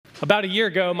About a year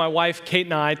ago, my wife, Kate,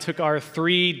 and I took our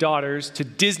 3 daughters to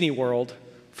Disney World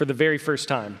for the very first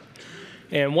time.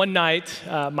 And one night,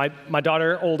 my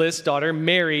oldest daughter,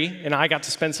 Mary, and I got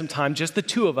to spend some time, just the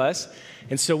 2 of us.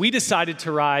 And so we decided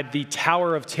to ride the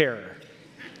Tower of Terror.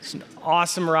 It's an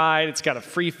awesome ride. It's got a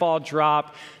free fall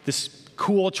drop, this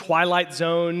cool Twilight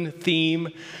Zone theme,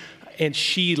 and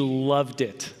she loved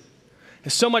it.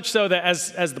 So much so that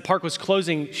as the park was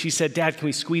closing, she said, "Dad, can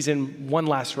we squeeze in one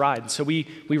last ride?" So we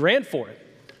ran for it.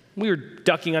 We were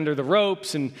ducking under the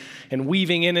ropes and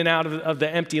weaving in and out of the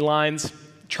empty lines,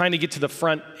 trying to get to the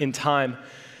front in time.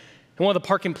 And one of the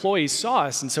park employees saw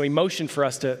us, and so he motioned for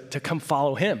us to come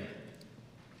follow him.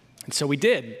 And so we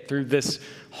did, through this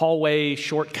hallway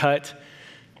shortcut.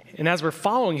 And as we're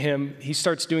following him, he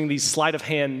starts doing these sleight of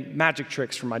hand magic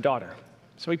tricks for my daughter.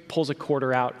 So he pulls a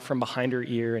quarter out from behind her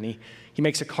ear, and he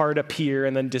makes a card appear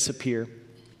and then disappear.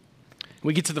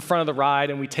 We get to the front of the ride,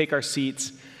 and we take our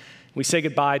seats. We say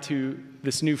goodbye to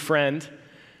this new friend.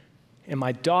 And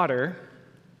my daughter,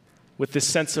 with this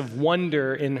sense of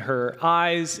wonder in her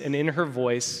eyes and in her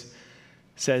voice,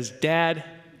 says, "Dad,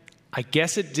 I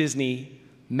guess at Disney,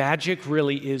 magic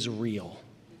really is real."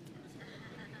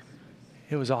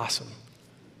 It was awesome.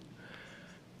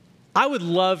 I would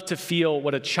love to feel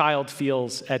what a child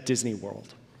feels at Disney World.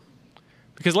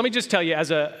 Because let me just tell you,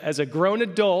 as a grown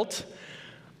adult,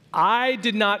 I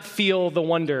did not feel the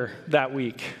wonder that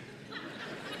week.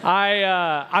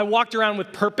 I walked around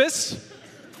with purpose.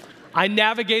 I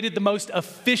navigated the most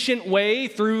efficient way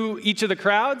through each of the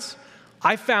crowds.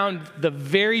 I found the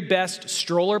very best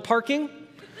stroller parking.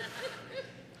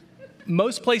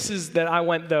 Most places that I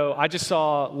went, though, I just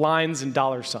saw lines and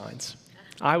dollar signs.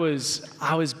 I was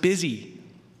busy.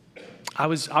 I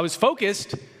was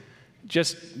focused,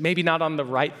 just maybe not on the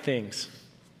right things.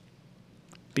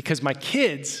 Because my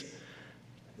kids,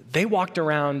 they walked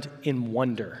around in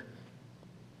wonder.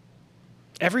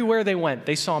 Everywhere they went,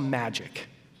 they saw magic.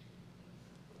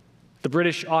 The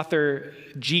British author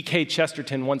G.K.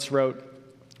 Chesterton once wrote,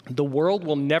 "The world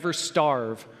will never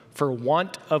starve for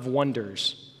want of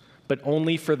wonders, but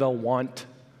only for the want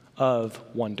of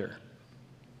wonder."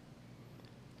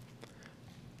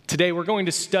 Today, we're going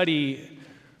to study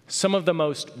some of the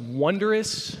most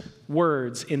wondrous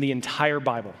words in the entire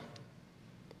Bible.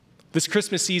 This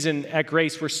Christmas season at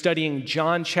Grace, we're studying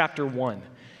John chapter 1.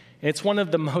 And it's one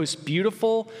of the most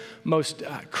beautiful, most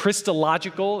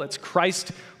Christological, it's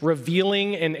Christ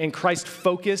revealing and Christ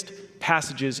focused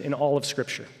passages in all of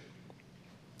Scripture.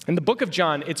 In the book of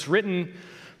John, it's written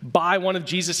by one of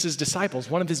Jesus' disciples,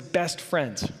 one of his best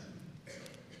friends.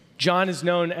 John is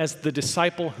known as the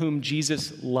disciple whom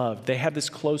Jesus loved. They had this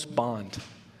close bond.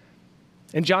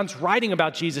 And John's writing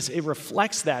about Jesus, it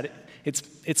reflects that.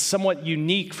 It's somewhat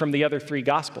unique from the other 3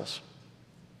 Gospels.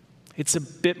 It's a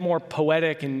bit more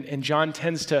poetic, and John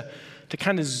tends to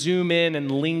kind of zoom in and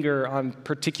linger on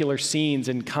particular scenes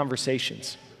and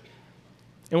conversations.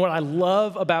 And what I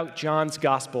love about John's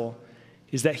Gospel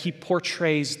is that he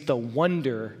portrays the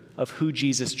wonder of who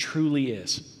Jesus truly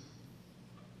is.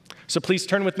 So please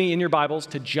turn with me in your Bibles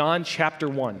to John chapter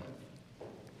 1.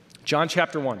 John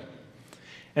chapter 1.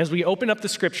 As we open up the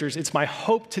Scriptures, it's my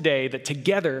hope today that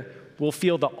together we'll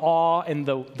feel the awe and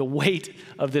the weight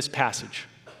of this passage.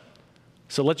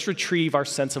 So let's retrieve our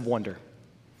sense of wonder.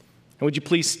 And would you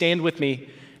please stand with me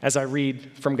as I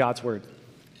read from God's Word?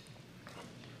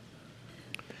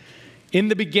 In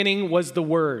the beginning was the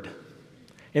Word,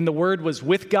 and the Word was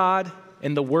with God,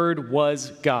 and the Word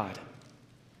was God.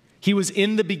 He was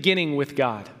in the beginning with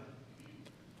God.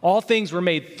 All things were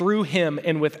made through him,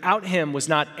 and without him was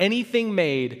not anything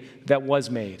made that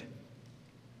was made.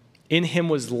 In him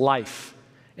was life,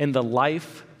 and the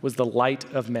life was the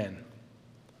light of men.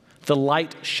 The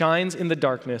light shines in the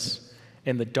darkness,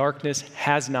 and the darkness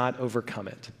has not overcome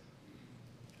it.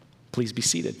 Please be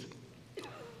seated.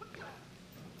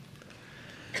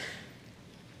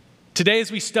 Today,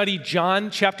 as we study John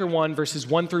chapter 1, verses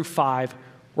 1 through 5,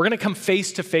 we're going to come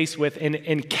face to face with and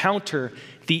encounter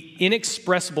the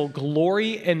inexpressible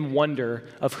glory and wonder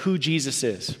of who Jesus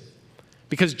is.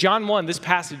 Because John 1, this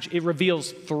passage, it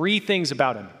reveals 3 things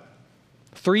about him.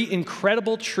 3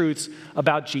 incredible truths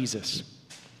about Jesus.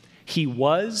 He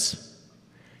was,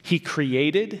 he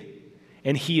created,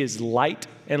 and he is light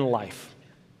and life.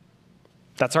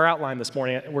 That's our outline this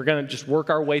morning. We're going to just work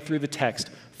our way through the text.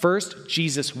 First,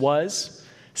 Jesus was.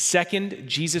 Second,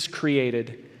 Jesus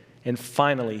created. And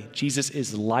finally, Jesus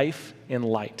is life and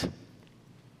light.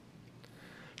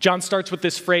 John starts with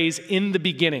this phrase, "in the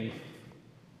beginning."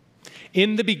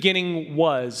 In the beginning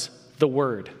was the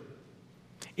Word.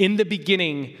 In the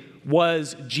beginning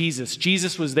was Jesus.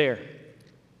 Jesus was there.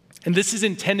 And this is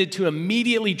intended to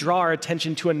immediately draw our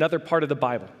attention to another part of the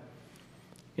Bible.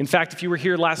 In fact, if you were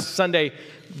here last Sunday,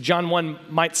 John 1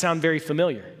 might sound very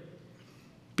familiar,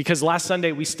 because last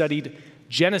Sunday we studied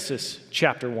Genesis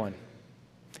chapter 1.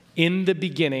 In the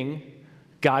beginning,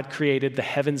 God created the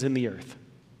heavens and the earth.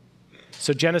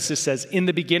 So Genesis says, in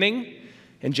the beginning,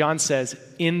 and John says,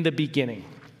 in the beginning.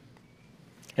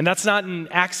 And that's not an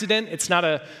accident. It's not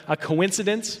a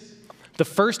coincidence. The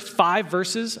first 5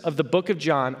 verses of the book of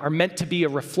John are meant to be a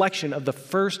reflection of the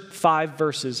first 5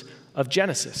 verses of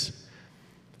Genesis.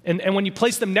 And when you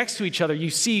place them next to each other, you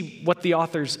see what the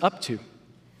author's up to.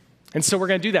 And so we're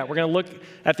going to do that. We're going to look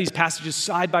at these passages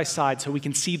side by side so we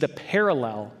can see the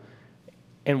parallel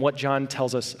in what John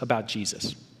tells us about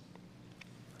Jesus.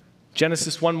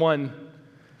 Genesis 1:1,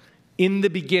 in the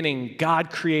beginning, God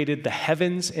created the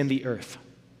heavens and the earth.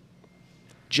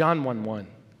 John 1:1,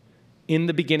 in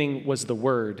the beginning was the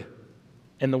Word,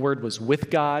 and the Word was with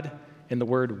God, and the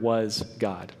Word was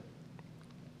God.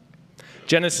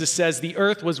 Genesis says the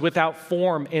earth was without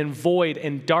form and void,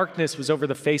 and darkness was over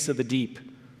the face of the deep.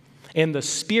 And the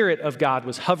Spirit of God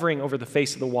was hovering over the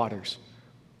face of the waters.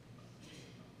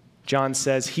 John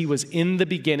says he was in the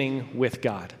beginning with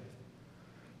God.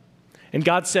 And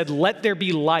God said, let there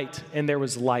be light, and there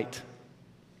was light.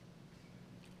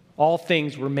 All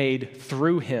things were made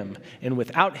through him, and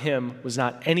without him was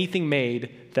not anything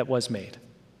made that was made.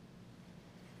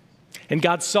 And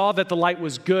God saw that the light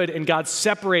was good, and God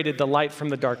separated the light from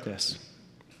the darkness.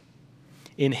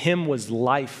 In him was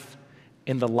life,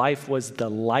 and the life was the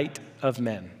light of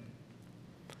men.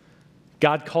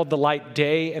 God called the light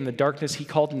day, and the darkness he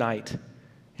called night.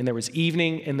 And there was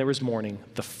evening, and there was morning,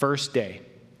 the first day.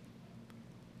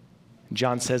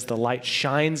 John says the light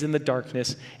shines in the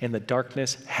darkness, and the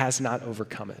darkness has not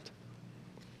overcome it.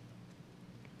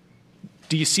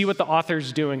 Do you see what the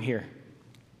author's doing here?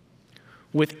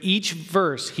 With each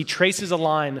verse, he traces a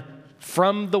line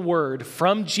from the Word,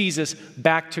 from Jesus,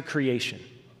 back to creation.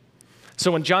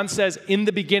 So when John says, in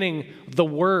the beginning, the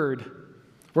Word,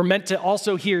 we're meant to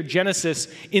also hear Genesis,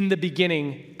 in the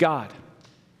beginning, God.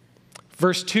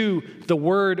 Verse 2, the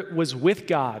Word was with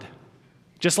God.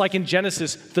 Just like in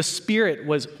Genesis, the Spirit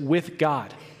was with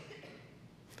God.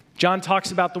 John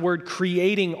talks about the Word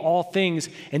creating all things,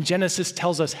 and Genesis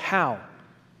tells us how.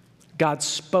 God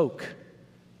spoke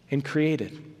and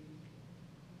created.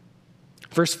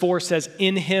 Verse 4 says,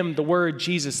 in him, the Word,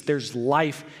 Jesus, there's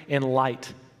life and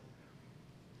light.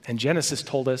 And Genesis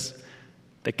told us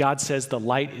that God says the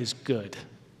light is good.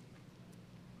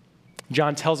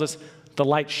 John tells us the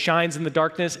light shines in the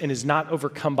darkness and is not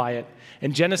overcome by it.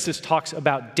 And Genesis talks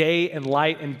about day and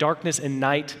light and darkness and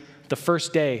night, the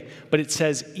first day. But it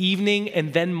says evening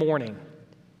and then morning,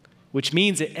 which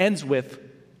means it ends with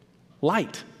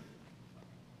light.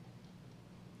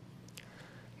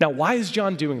 Now, why is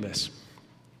John doing this?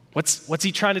 What's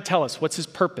he trying to tell us? What's his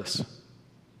purpose?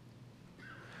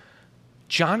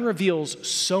 John reveals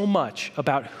so much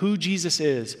about who Jesus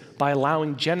is by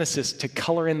allowing Genesis to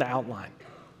color in the outline.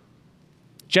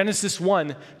 Genesis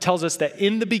 1 tells us that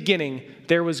in the beginning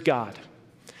there was God.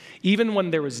 Even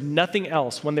when there was nothing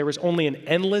else, when there was only an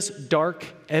endless, dark,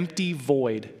 empty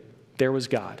void, there was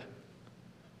God.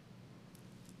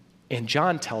 And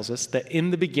John tells us that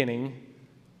in the beginning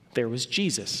there was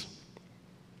Jesus.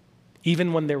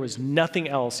 Even when there was nothing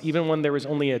else, even when there was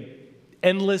only an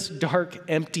endless, dark,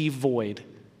 empty void,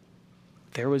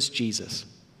 there was Jesus.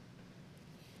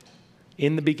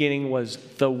 In the beginning was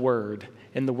the Word,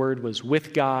 and the Word was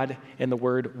with God, and the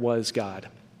Word was God.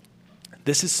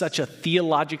 This is such a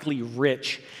theologically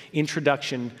rich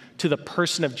introduction to the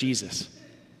person of Jesus.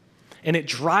 And it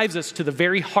drives us to the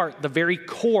very heart, the very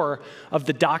core of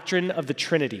the doctrine of the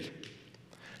Trinity.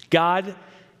 God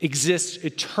exists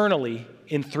eternally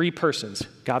in 3 persons: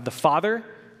 God the Father,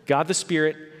 God the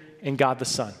Spirit, and God the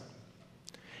Son.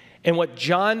 And what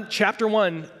John chapter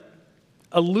 1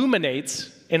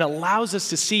 illuminates and allows us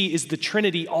to see is the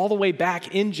Trinity all the way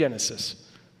back in Genesis.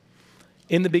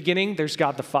 In the beginning, there's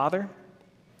God the Father.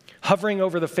 Hovering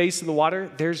over the face of the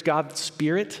water, there's God the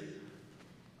Spirit.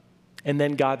 And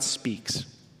then God speaks.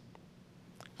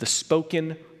 The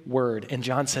spoken word. And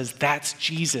John says, that's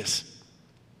Jesus.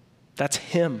 That's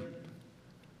him.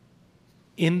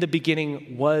 In the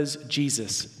beginning was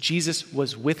Jesus. Jesus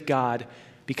was with God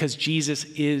because Jesus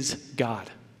is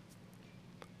God.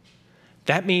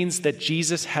 That means that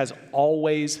Jesus has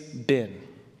always been.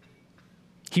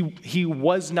 He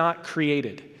was not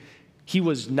created. He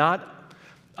was not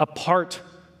a part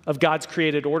of God's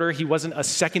created order. He wasn't a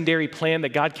secondary plan that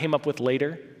God came up with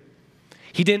later.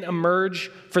 He didn't emerge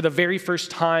for the very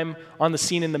first time on the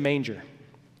scene in the manger.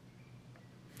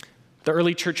 The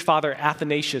early church father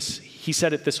Athanasius, he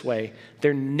said it this way: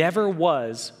 there never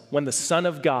was when the Son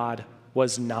of God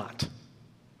was not.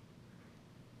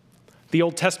 The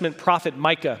Old Testament prophet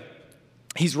Micah,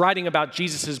 he's writing about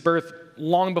Jesus' birth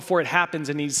long before it happens,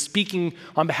 and he's speaking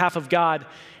on behalf of God,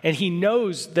 and he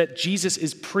knows that Jesus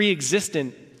is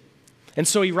pre-existent. And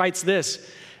so he writes this: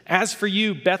 as for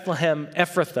you, Bethlehem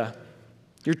Ephrathah,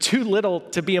 you're too little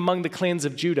to be among the clans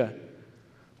of Judah.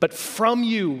 But from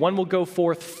you one will go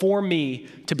forth for me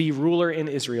to be ruler in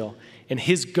Israel, and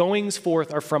his goings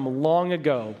forth are from long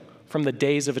ago, from the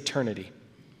days of eternity.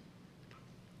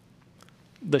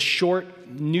 The short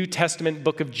New Testament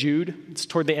book of Jude, it's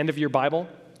toward the end of your Bible.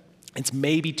 It's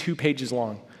maybe 2 pages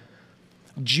long.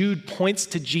 Jude points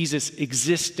to Jesus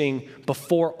existing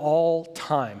before all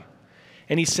time.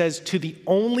 And he says, to the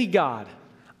only God,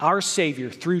 our Savior,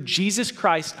 through Jesus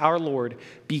Christ our Lord,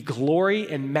 be glory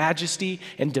and majesty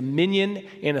and dominion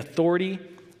and authority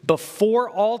before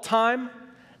all time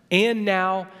and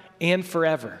now and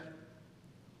forever.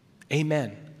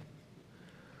 Amen.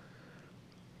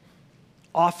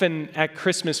 Often at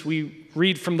Christmas, we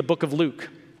read from the book of Luke,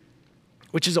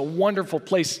 which is a wonderful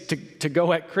place to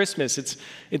go at Christmas.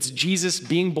 It's Jesus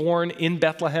being born in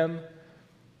Bethlehem.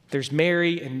 There's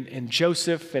Mary and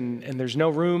Joseph, and there's no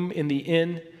room in the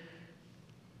inn.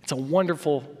 It's a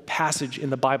wonderful passage in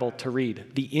the Bible to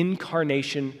read, the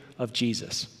incarnation of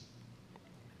Jesus.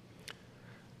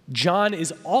 John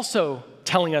is also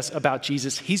telling us about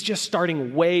Jesus. He's just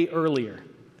starting way earlier.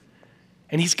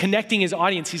 And he's connecting his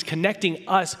audience, he's connecting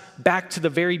us back to the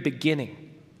very beginning.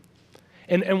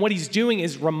 And what he's doing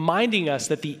is reminding us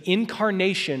that the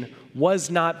incarnation was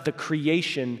not the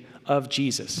creation of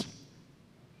Jesus.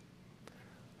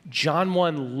 John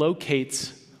 1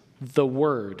 locates the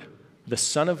Word, the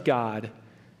Son of God,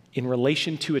 in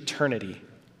relation to eternity.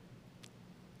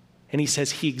 And he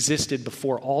says he existed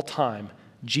before all time.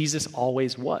 Jesus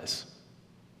always was.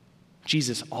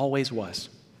 Jesus always was.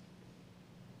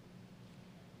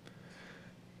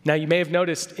 Now, you may have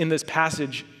noticed in this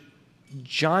passage,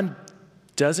 John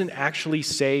doesn't actually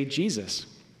say Jesus.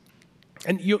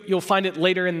 And you'll find it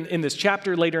later in this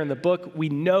chapter, later in the book. We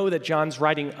know that John's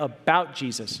writing about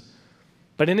Jesus.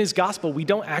 But in his gospel, we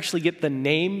don't actually get the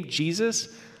name Jesus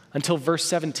until verse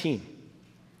 17.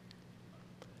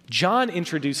 John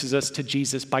introduces us to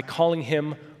Jesus by calling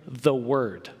him the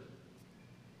Word.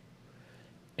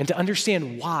 And to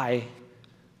understand why,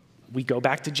 we go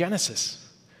back to Genesis.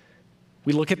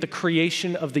 We look at the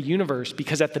creation of the universe,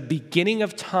 because at the beginning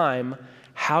of time,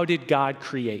 how did God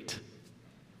create?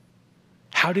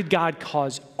 How did God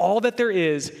cause all that there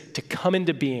is to come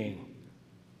into being?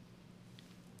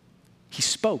 He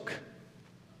spoke.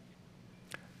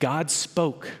 God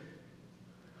spoke.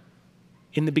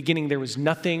 In the beginning, there was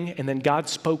nothing, and then God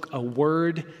spoke a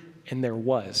word, and there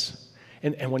was.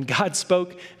 And when God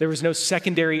spoke, there was no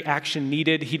secondary action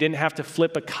needed. He didn't have to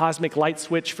flip a cosmic light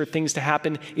switch for things to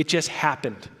happen. It just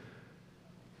happened.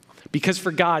 Because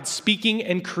for God, speaking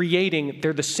and creating,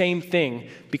 they're the same thing.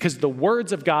 Because the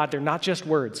words of God, they're not just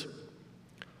words.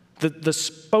 The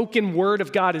spoken word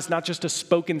of God is not just a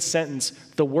spoken sentence.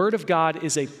 The word of God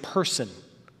is a person.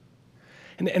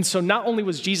 And so not only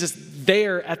was Jesus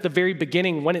there at the very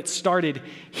beginning when it started,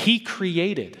 he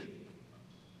created.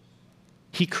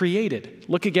 He created.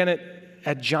 Look again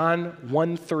at John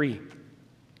 1:3.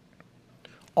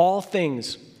 All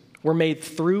things were made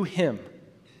through him.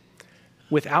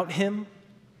 Without him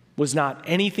was not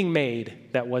anything made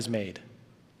that was made.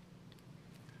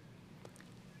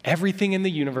 Everything in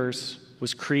the universe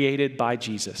was created by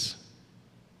Jesus.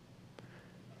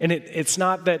 And it's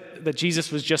not that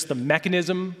Jesus was just the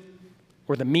mechanism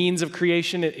or the means of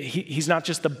creation. He's not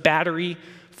just the battery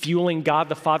fueling God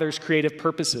the Father's creative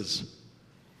purposes.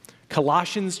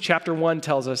 Colossians chapter 1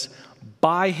 tells us,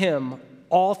 by him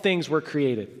all things were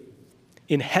created,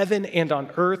 in heaven and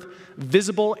on earth,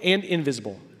 visible and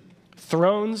invisible.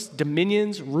 Thrones,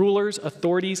 dominions, rulers,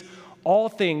 authorities, all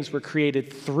things were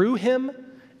created through him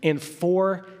and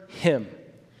for him.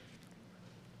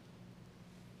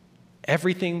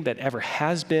 Everything that ever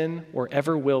has been or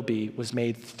ever will be was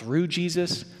made through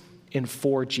Jesus and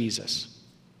for Jesus.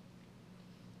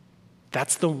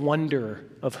 That's the wonder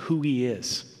of who he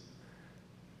is.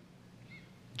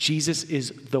 Jesus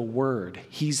is the Word.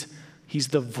 He's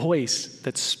the voice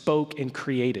that spoke and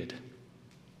created.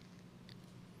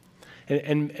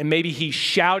 And maybe he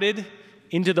shouted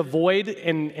into the void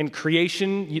and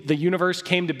creation, the universe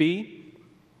came to be.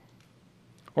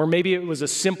 Or maybe it was a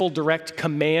simple, direct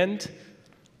command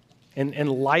and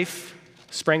life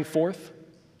sprang forth.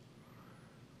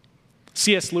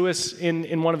 C.S. Lewis,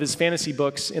 in one of his fantasy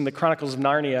books, in the Chronicles of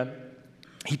Narnia,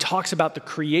 he talks about the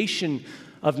creation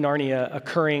of Narnia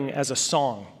occurring as a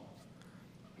song.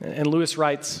 And Lewis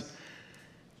writes,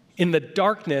 "In the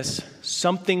darkness,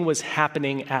 something was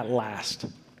happening at last.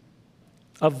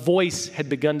 A voice had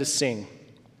begun to sing.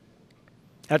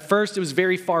 At first, it was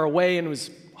very far away, and it was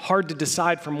hard to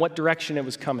decide from what direction it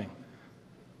was coming.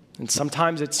 And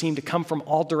sometimes it seemed to come from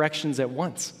all directions at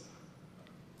once.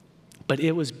 But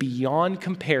it was beyond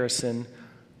comparison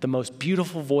the most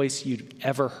beautiful voice you'd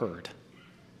ever heard.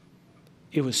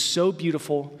 It was so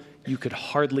beautiful, you could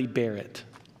hardly bear it."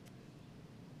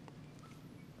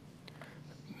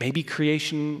 Maybe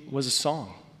creation was a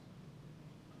song.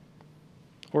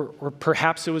 Or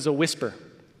perhaps it was a whisper.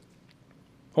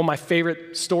 One of my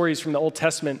favorite stories from the Old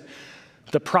Testament,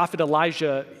 the prophet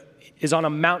Elijah is on a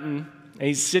mountain, and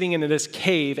he's sitting in this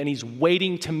cave, and he's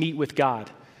waiting to meet with God.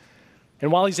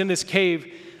 And while he's in this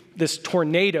cave, this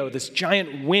tornado, this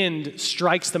giant wind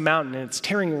strikes the mountain, and it's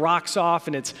tearing rocks off,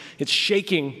 and it's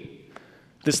shaking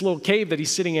this little cave that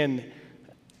he's sitting in.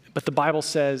 But the Bible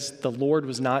says the Lord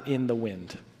was not in the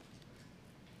wind.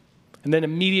 And then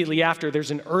immediately after,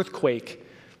 there's an earthquake.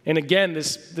 And again,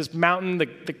 this mountain, the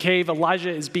cave, Elijah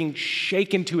is being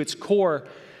shaken to its core.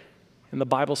 And the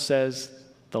Bible says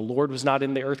the Lord was not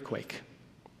in the earthquake.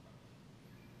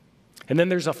 And then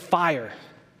there's a fire.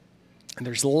 And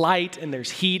there's light, and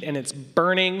there's heat, and it's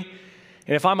burning.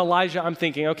 And if I'm Elijah, I'm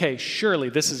thinking, okay, surely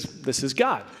this is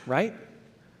God, right?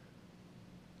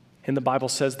 And the Bible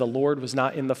says the Lord was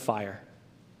not in the fire.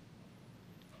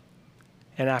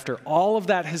 And after all of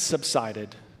that has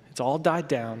subsided, it's all died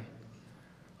down,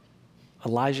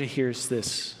 Elijah hears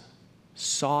this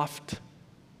soft,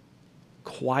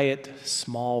 quiet,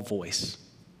 small voice.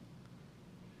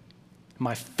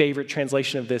 My favorite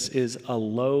translation of this is a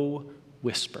low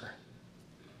whisper.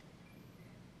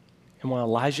 And when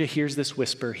Elijah hears this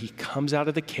whisper, he comes out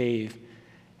of the cave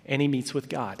and he meets with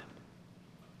God.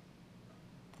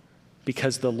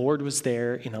 Because the Lord was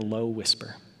there in a low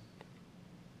whisper.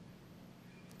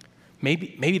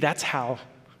 Maybe that's how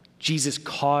Jesus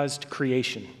caused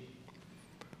creation.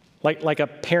 Like a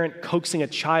parent coaxing a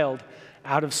child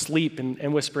out of sleep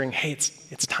and whispering, hey,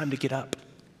 it's time to get up.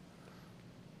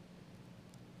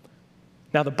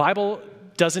 Now, the Bible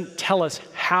doesn't tell us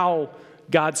how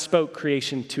God spoke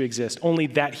creation to exist, only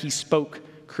that he spoke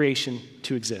creation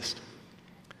to exist.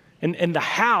 And the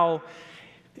how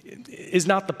is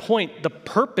not the point. The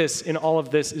purpose in all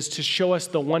of this is to show us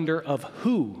the wonder of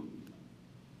who.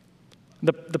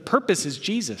 The purpose is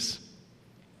Jesus.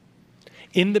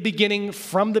 In the beginning,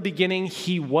 from the beginning,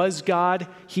 he was God,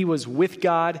 he was with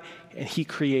God, and he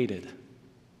created.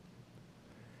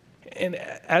 And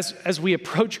as we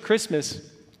approach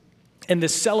Christmas and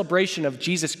this celebration of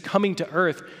Jesus coming to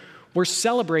earth, we're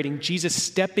celebrating Jesus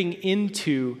stepping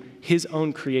into his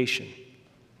own creation.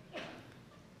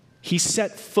 He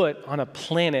set foot on a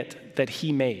planet that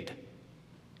he made.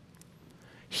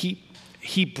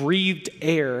 He breathed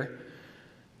air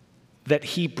that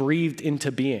he breathed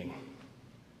into being.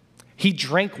 He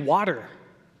drank water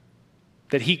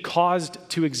that he caused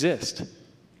to exist.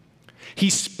 He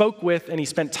spoke with and he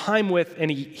spent time with and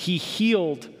he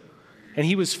healed and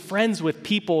he was friends with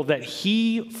people that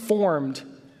he formed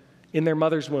in their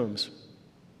mother's wombs.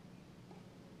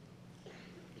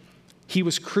 He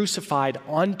was crucified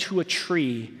onto a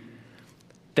tree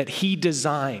that he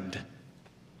designed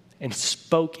and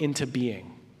spoke into being.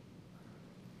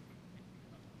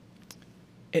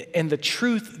 And the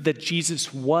truth that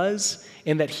Jesus was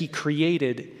and that he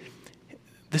created,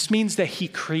 this means that he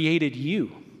created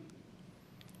you.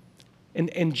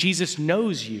 And Jesus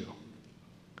knows you.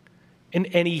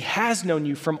 And he has known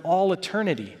you from all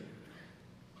eternity.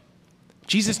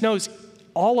 Jesus knows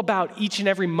all about each and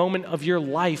every moment of your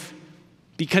life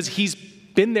because he's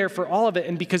been there for all of it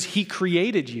and because he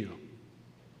created you.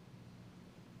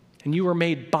 And you were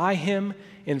made by him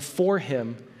and for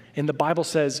him. And the Bible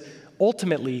says,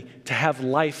 ultimately, to have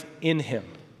life in him.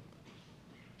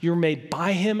 You're made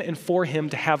by him and for him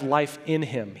to have life in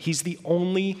him. He's the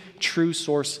only true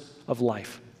source of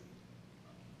life.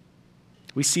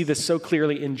 We see this so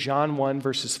clearly in John 1,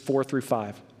 verses 4 through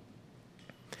 5.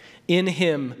 In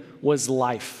him was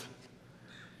life,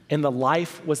 and the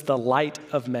life was the light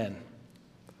of men.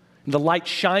 And the light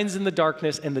shines in the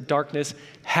darkness, and the darkness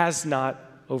has not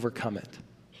overcome it.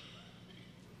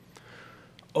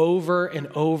 Over and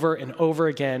over and over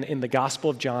again in the Gospel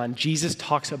of John, Jesus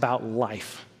talks about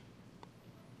life.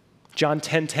 John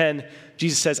 10:10,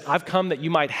 Jesus says, I've come that you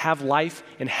might have life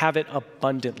and have it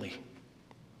abundantly.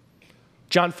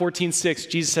 John 14:6,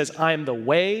 Jesus says, I am the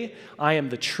way, I am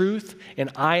the truth,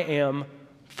 and I am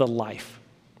the life.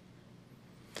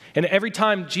 And every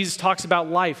time Jesus talks about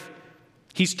life,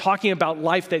 He's talking about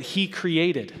life that he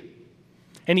created.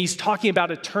 And he's talking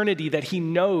about eternity that he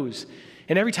knows.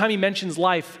 And every time he mentions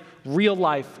life, real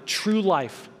life, true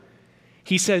life,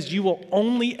 he says, you will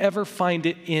only ever find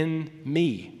it in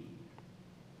me.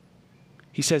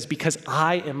 He says, because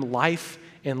I am life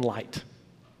and light.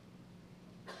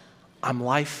 I'm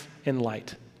life and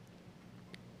light.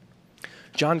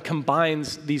 John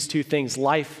combines these two things,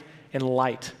 life and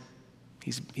light.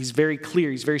 He's very clear.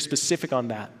 He's very specific on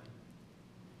that.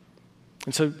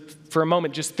 And so for a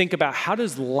moment, just think about, how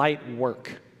does light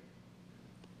work?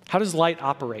 How does light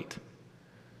operate?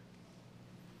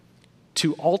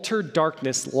 To alter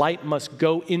darkness, light must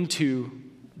go into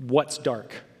what's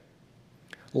dark.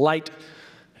 Light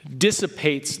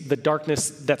dissipates the darkness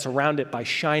that's around it by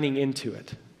shining into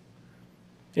it.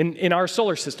 In our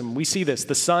solar system, we see this.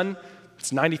 The sun,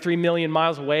 it's 93 million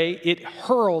miles away. It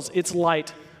hurls its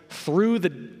light through the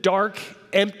dark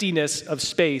emptiness of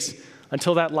space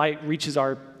until that light reaches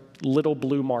our little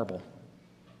blue marble.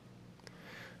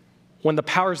 When the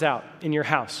power's out in your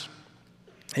house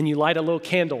and you light a little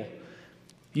candle,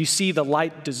 you see the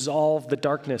light dissolve the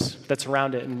darkness that's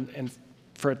around it, and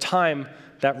for a time,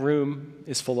 that room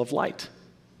is full of light.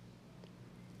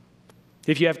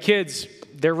 If you have kids,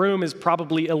 their room is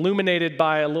probably illuminated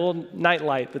by a little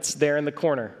nightlight that's there in the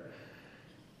corner.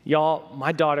 Y'all,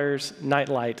 my daughter's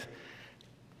nightlight,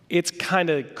 it's kind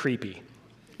of creepy.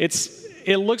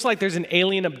 It looks like there's an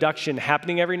alien abduction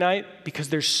happening every night because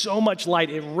there's so much light.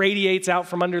 It radiates out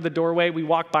from under the doorway. We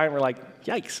walk by and we're like,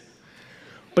 yikes.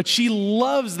 But she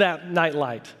loves that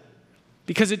nightlight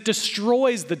because it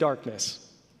destroys the darkness.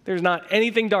 There's not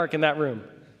anything dark in that room.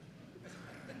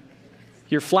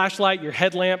 Your flashlight, your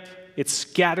headlamp, it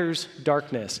scatters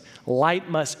darkness. Light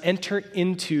must enter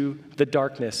into the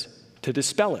darkness to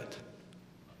dispel it.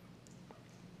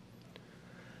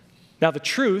 Now, the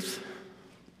truth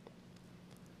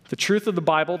of the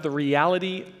Bible, the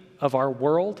reality of our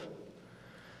world,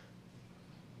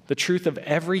 the truth of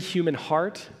every human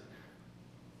heart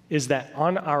is that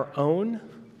on our own,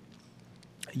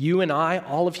 you and I,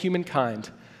 all of humankind,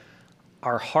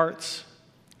 our hearts,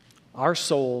 our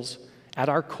souls, at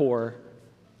our core,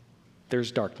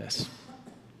 there's darkness.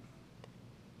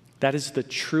 That is the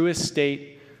truest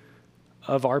state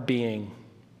of our being.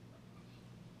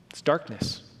 It's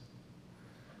darkness.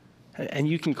 And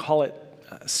you can call it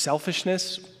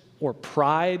selfishness or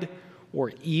pride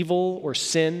or evil or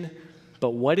sin,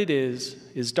 but what it is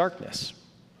darkness.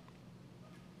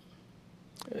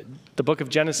 The book of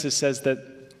Genesis says that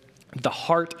the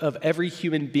heart of every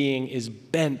human being is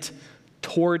bent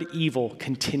toward evil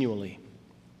continually.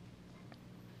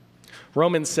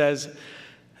 Romans says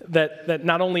that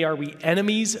not only are we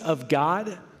enemies of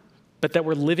God, but that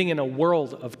we're living in a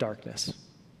world of darkness.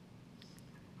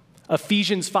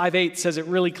 Ephesians 5:8 says it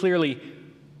really clearly,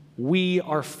 we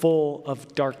are full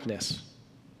of darkness.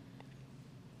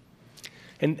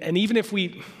 And even if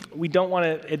we don't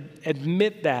want to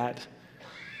admit that,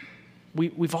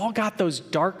 we've all got those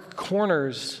dark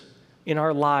corners in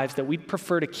our lives that we'd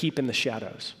prefer to keep in the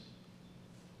shadows.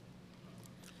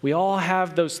 We all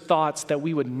have those thoughts that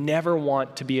we would never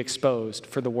want to be exposed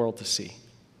for the world to see.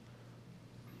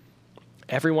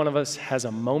 Every one of us has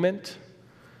a moment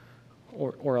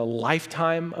or a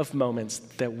lifetime of moments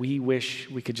that we wish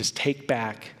we could just take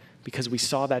back because we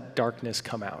saw that darkness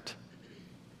come out.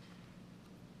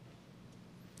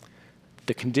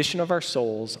 The condition of our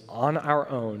souls on our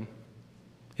own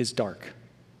is dark.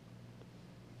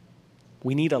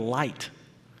 We need a light.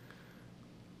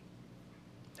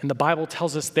 And the Bible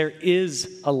tells us there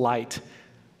is a light,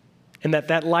 and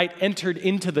that light entered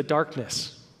into the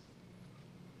darkness.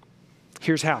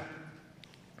 Here's how.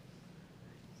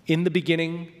 In the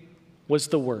beginning was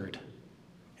the Word,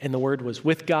 and the Word was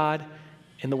with God,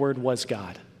 and the Word was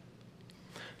God.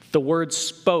 The Word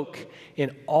spoke,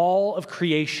 and all of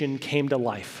creation came to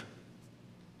life.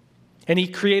 And He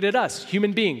created us,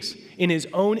 human beings, in His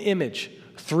own image,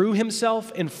 through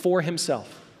Himself and for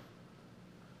Himself.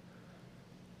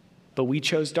 But we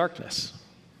chose darkness.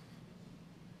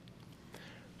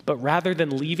 But rather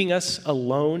than leaving us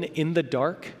alone in the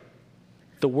dark,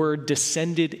 the Word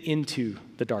descended into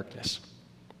the darkness.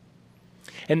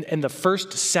 And the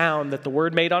first sound that the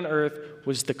Word made on earth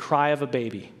was the cry of a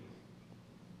baby.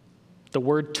 The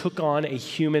Word took on a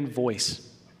human voice.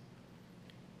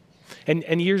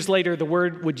 And years later, the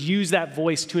Word would use that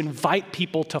voice to invite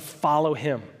people to follow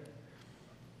Him.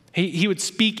 He would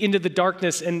speak into the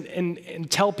darkness and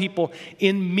tell people,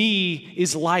 in me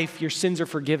is life, your sins are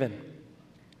forgiven.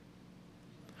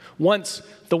 Once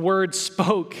the Word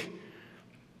spoke,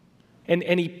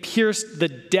 and He pierced the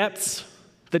depths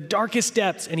the darkest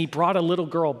depths, and he brought a little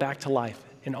girl back to life.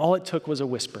 And all it took was a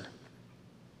whisper.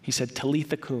 He said,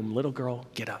 Talitha cum, little girl,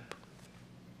 get up.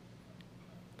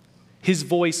 His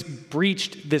voice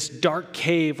breached this dark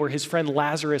cave where his friend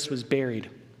Lazarus was buried.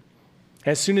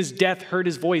 As soon as death heard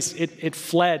his voice, it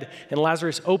fled, and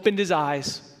Lazarus opened his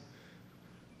eyes,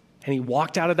 and he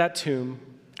walked out of that tomb,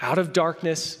 out of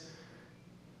darkness.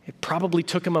 It probably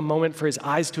took him a moment for his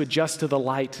eyes to adjust to the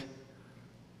light.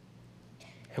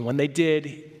 And when they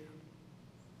did,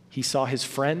 he saw his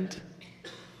friend,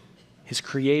 his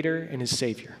creator, and his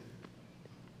savior.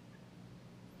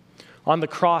 On the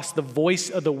cross, the voice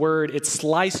of the word, it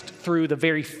sliced through the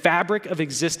very fabric of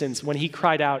existence when he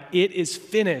cried out, "It is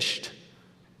finished."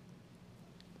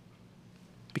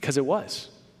 Because it was.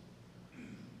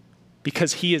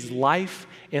 Because he is life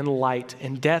and light,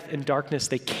 and death and darkness,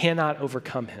 they cannot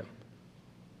overcome him.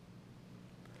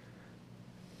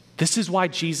 This is why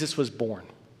Jesus was born.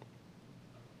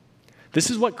 This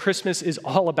is what Christmas is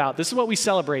all about. This is what we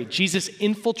celebrate. Jesus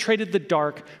infiltrated the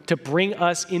dark to bring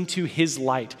us into his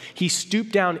light. He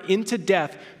stooped down into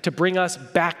death to bring us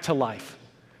back to life.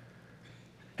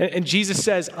 And Jesus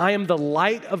says, I am the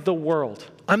light of the world.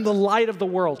 I'm the light of the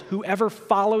world. Whoever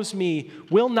follows me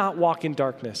will not walk in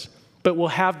darkness, but will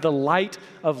have the light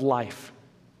of life.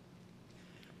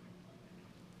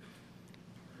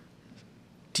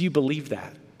 Do you believe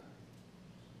that?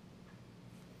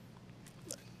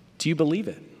 Do you believe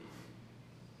it?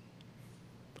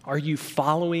 Are you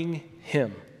following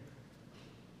him?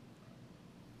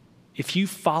 If you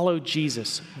follow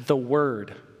Jesus, the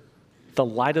Word, the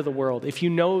light of the world, if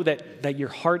you know that your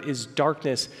heart is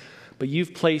darkness, but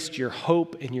you've placed your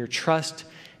hope and your trust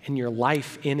and your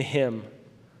life in him,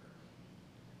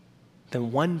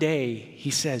 then one day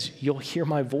he says, you'll hear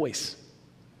my voice.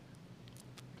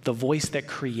 The voice that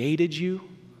created you,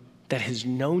 that has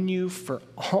known you for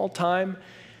all time,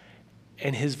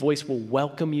 and his voice will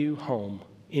welcome you home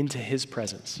into his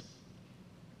presence.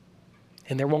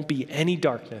 And there won't be any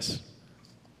darkness,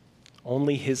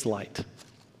 only his light.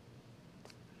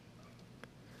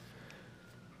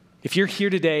 If you're here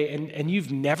today and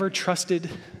you've never trusted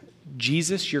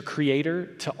Jesus, your creator,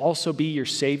 to also be your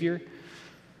savior,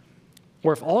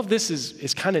 or if all of this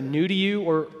is kind of new to you,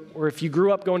 or if you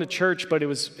grew up going to church, but it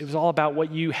was all about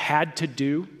what you had to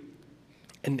do,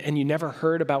 and you never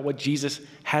heard about what Jesus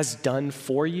has done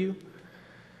for you,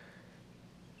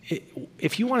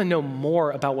 if you want to know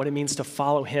more about what it means to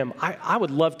follow him, I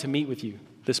would love to meet with you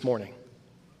this morning.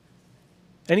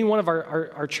 Any one of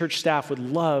our church staff would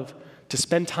love to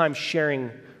spend time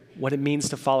sharing what it means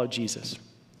to follow Jesus.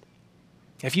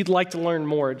 If you'd like to learn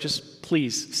more, just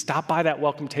please stop by that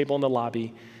welcome table in the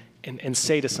lobby and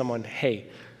say to someone, hey,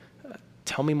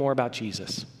 tell me more about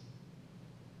Jesus.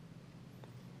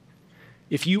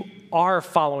 If you are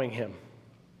following him,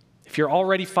 if you're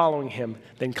already following him,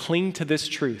 then cling to this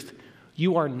truth.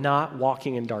 You are not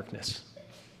walking in darkness.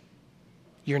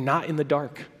 You're not in the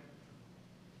dark.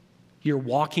 You're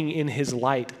walking in his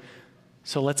light.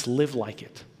 So let's live like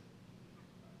it.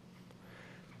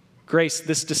 Grace,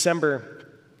 this December,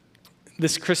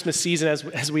 this Christmas season,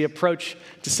 as we approach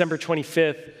December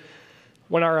 25th,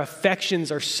 when our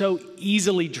affections are so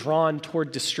easily drawn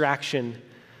toward distraction,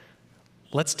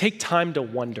 let's take time to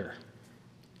wonder.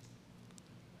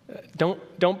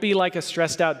 Don't be like a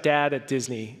stressed out dad at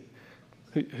Disney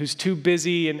who's too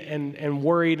busy and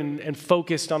worried and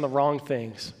focused on the wrong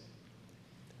things.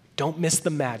 Don't miss the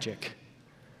magic.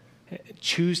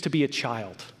 Choose to be a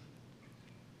child.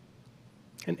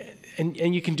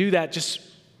 And you can do that just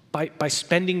by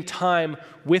spending time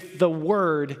with the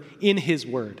Word in his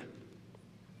Word.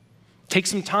 Take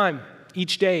some time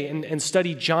each day and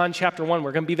study John chapter 1.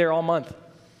 We're going to be there all month.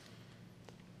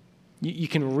 You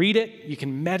can read it. You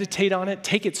can meditate on it.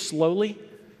 Take it slowly.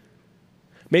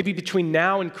 Maybe between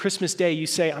now and Christmas Day, you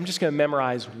say, I'm just going to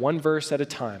memorize one verse at a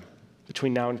time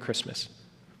between now and Christmas.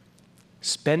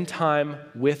 Spend time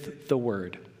with the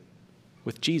Word,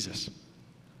 with Jesus.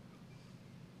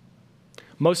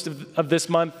 Most of this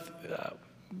month,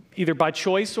 either by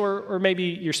choice or maybe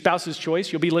your spouse's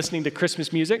choice, you'll be listening to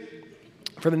Christmas music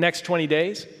for the next 20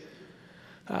 days.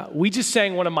 We just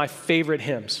sang one of my favorite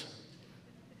hymns.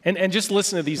 And just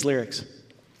listen to these lyrics.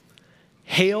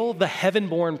 Hail the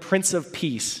heaven-born Prince of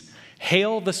Peace.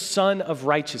 Hail the Son of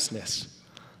Righteousness.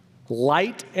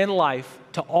 Light and life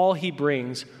to all he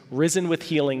brings, risen with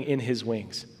healing in his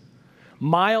wings.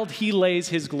 Mild he lays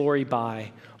his glory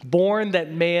by, born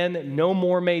that man no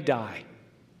more may die.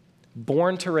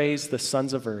 Born to raise the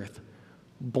sons of earth,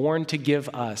 born to give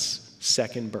us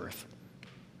second birth.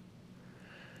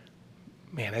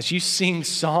 Man, as you sing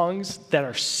songs that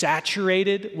are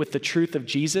saturated with the truth of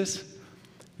Jesus,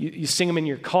 You sing them in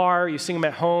your car, you sing them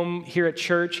at home, here at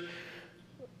church.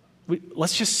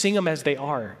 Let's just sing them as they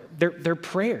are. They're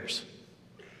prayers.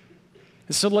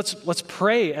 And so let's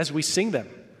pray as we sing them.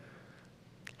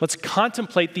 Let's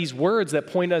contemplate these words that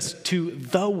point us to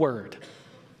the Word.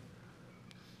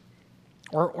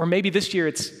 Or maybe this year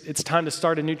it's time to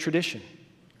start a new tradition.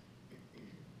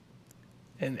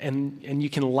 And you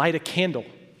can light a candle.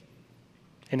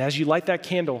 And as you light that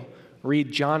candle,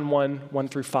 read John 1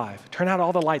 through 5. Turn out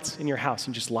all the lights in your house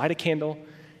and just light a candle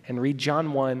and read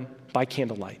John 1 by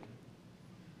candlelight.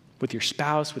 With your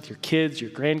spouse, with your kids, your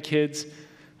grandkids,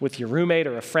 with your roommate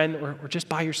or a friend, or just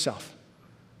by yourself.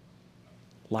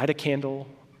 Light a candle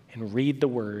and read the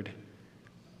Word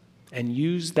and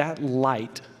use that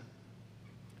light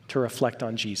to reflect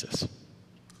on Jesus.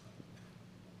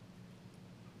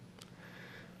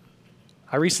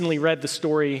 I recently read the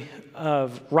story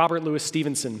of Robert Louis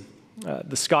Stevenson,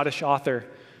 the Scottish author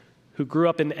who grew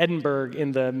up in Edinburgh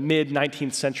in the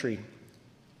mid-19th century,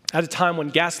 at a time when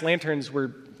gas lanterns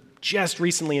were just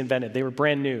recently invented. They were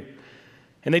brand new.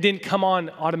 And they didn't come on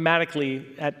automatically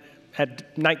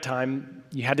at nighttime.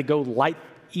 You had to go light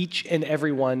each and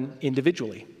every one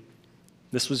individually.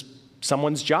 This was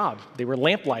someone's job. They were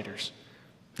lamplighters.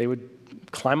 They would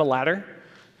climb a ladder,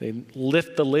 they'd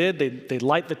lift the lid, they'd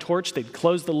light the torch, they'd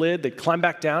close the lid, they'd climb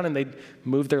back down, and they'd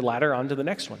move their ladder onto the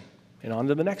next one, and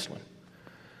onto the next one.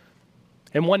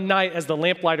 And one night, as the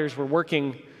lamplighters were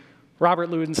working, Robert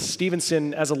Louis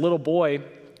Stevenson, as a little boy,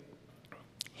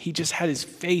 he just had his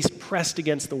face pressed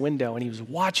against the window, and he was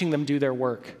watching them do their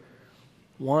work,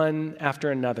 one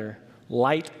after another,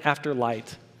 light after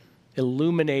light,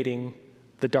 illuminating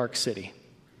the dark city.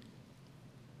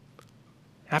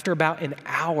 After about an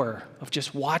hour of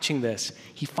just watching this,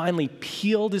 he finally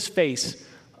peeled his face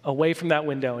away from that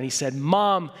window and he said,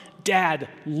 "Mom, Dad,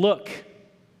 look.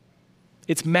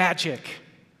 It's magic.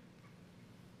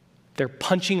 They're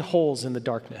punching holes in the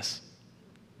darkness."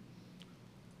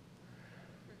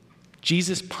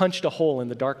 Jesus punched a hole in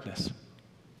the darkness.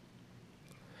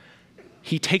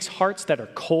 He takes hearts that are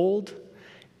cold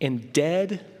and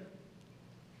dead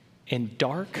and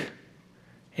dark,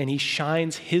 and he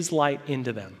shines his light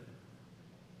into them.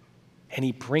 And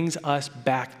he brings us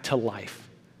back to life.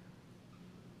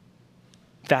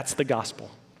 That's the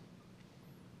gospel.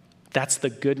 That's the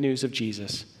good news of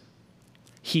Jesus.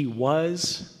 He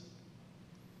was,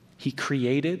 he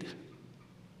created,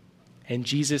 and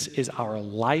Jesus is our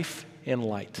life and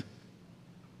light.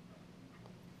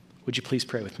 Would you please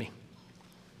pray with me?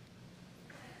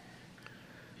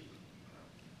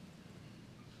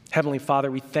 Heavenly Father,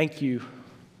 we thank you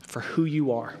for who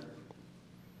you are.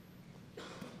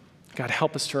 God,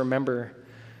 help us to remember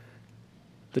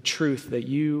the truth that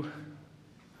you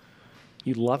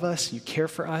love us, you care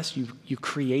for us, you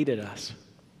created us.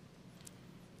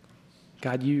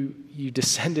 God, you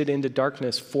descended into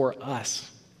darkness for us.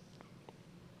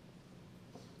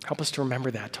 Help us to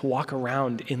remember that, to walk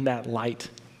around in that light.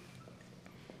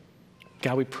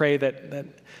 God, we pray that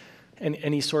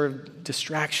any sort of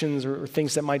distractions or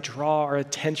things that might draw our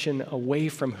attention away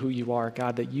from who you are,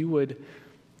 God, that you'd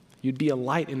be a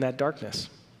light in that darkness.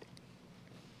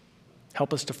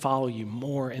 Help us to follow you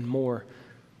more and more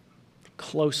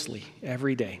closely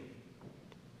every day.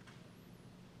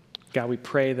 God, we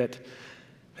pray that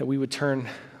we would turn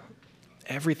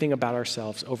everything about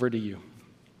ourselves over to you.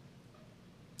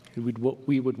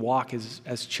 We would walk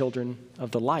as children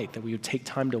of the light, that we would take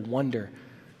time to wonder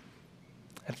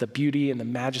at the beauty and the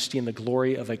majesty and the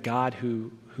glory of a God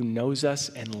who knows us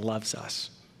and loves us.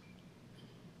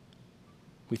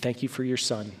 We thank you for your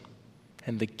Son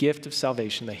and the gift of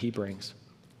salvation that he brings.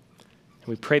 And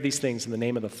we pray these things in the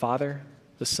name of the Father,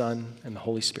 the Son, and the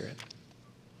Holy Spirit.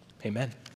 Amen.